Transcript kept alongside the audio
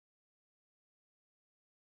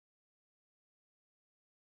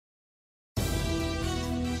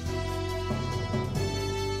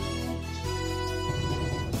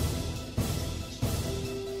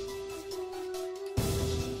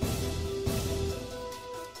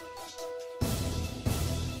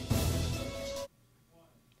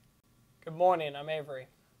morning, I'm Avery.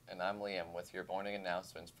 And I'm Liam with your morning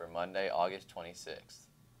announcements for Monday, August 26th.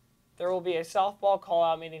 There will be a softball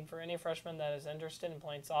call-out meeting for any freshman that is interested in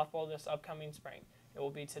playing softball this upcoming spring. It will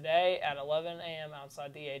be today at 11 a.m.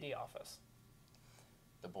 outside the AD office.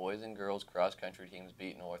 The boys and girls cross-country teams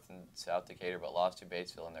beat North and South Decatur but lost to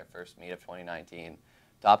Batesville in their first meet of 2019.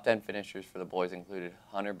 Top 10 finishers for the boys included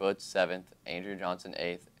Hunter Butts 7th, Andrew Johnson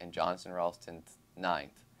 8th, and Jonathan Ralston 9th.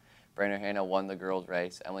 Brandon Hanna won the girls'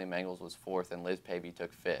 race, Emily Mangles was 4th, and Liz Pavey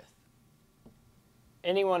took 5th.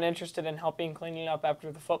 Anyone interested in helping cleaning up after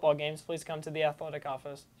the football games, please come to the athletic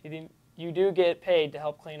office. You do get paid to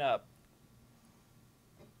help clean up.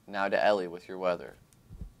 Now to Ellie with your weather.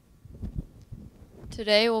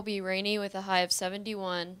 Today will be rainy with a high of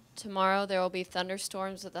 71. Tomorrow there will be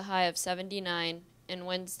thunderstorms with a high of 79. And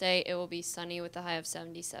Wednesday it will be sunny with a high of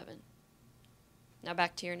 77. Now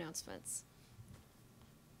back to your announcements.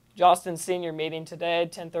 Jostens Senior meeting today,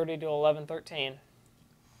 10:30 to 11:13.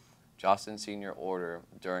 Jostens Senior order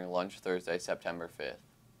during lunch Thursday, September 5th.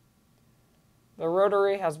 The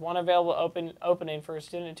Rotary has one available opening for a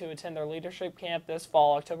student to attend their leadership camp this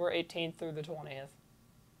fall, October 18th through the 20th.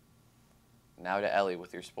 Now to Ellie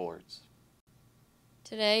with your sports.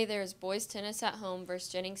 Today there is boys tennis at home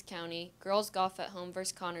versus Jennings County, girls golf at home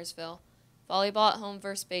versus Connorsville, volleyball at home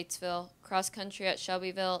versus Batesville, cross country at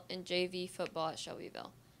Shelbyville, and JV football at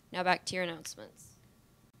Shelbyville. Now back to your announcements.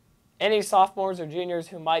 Any sophomores or juniors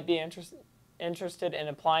who might be interested in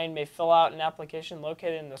applying may fill out an application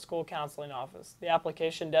located in the school counseling office. The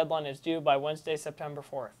application deadline is due by Wednesday, September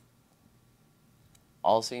 4th.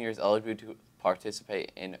 All seniors eligible to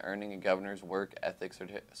participate in earning a governor's work ethics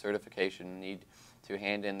certification need to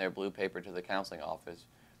hand in their blue paper to the counseling office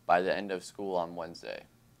by the end of school on Wednesday.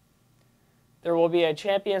 There will be a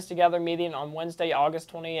Champions Together meeting on Wednesday, August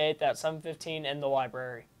 28th at 7:15 in the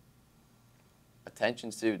library.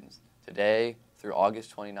 Attention students, today through August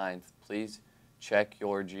 29th, please check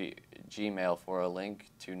your Gmail for a link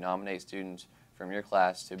to nominate students from your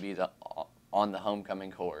class to be on the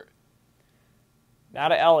homecoming court. Now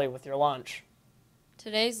to Ellie with your lunch.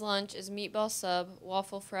 Today's lunch is meatball sub,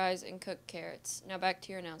 waffle fries, and cooked carrots. Now back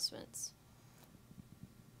to your announcements.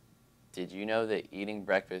 Did you know that eating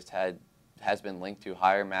breakfast has been linked to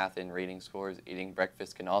higher math and reading scores? Eating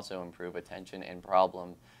breakfast can also improve attention and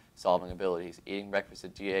problem-solving abilities. Eating breakfast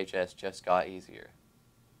at GHS just got easier.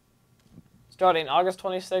 Starting August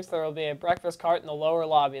 26th, there will be a breakfast cart in the lower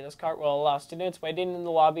lobby. This cart will allow students waiting in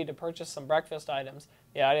the lobby to purchase some breakfast items.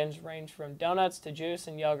 The items range from donuts to juice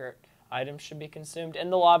and yogurt. Items should be consumed in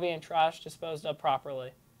the lobby and trash disposed of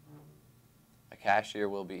properly. A cashier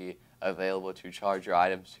will be available to charge your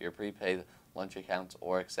items to your prepaid lunch accounts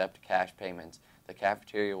or accept cash payments. The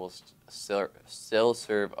cafeteria will still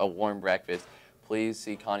serve a warm breakfast. Please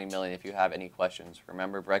see Connie Milling if you have any questions.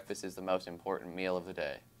 Remember, breakfast is the most important meal of the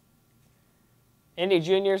day. Any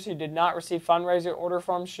juniors who did not receive fundraiser order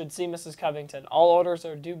forms should see Mrs. Covington. All orders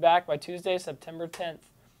are due back by Tuesday, September 10th.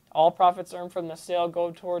 All profits earned from the sale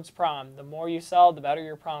go towards prom. The more you sell, the better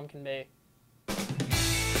your prom can be.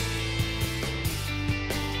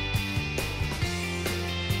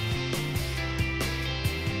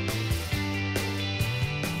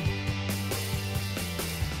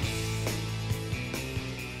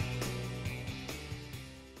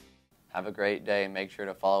 Have a great day and make sure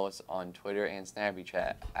to follow us on Twitter and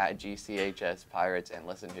Snapchat at GCHS Pirates and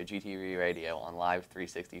listen to GTV Radio on Live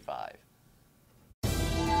 365.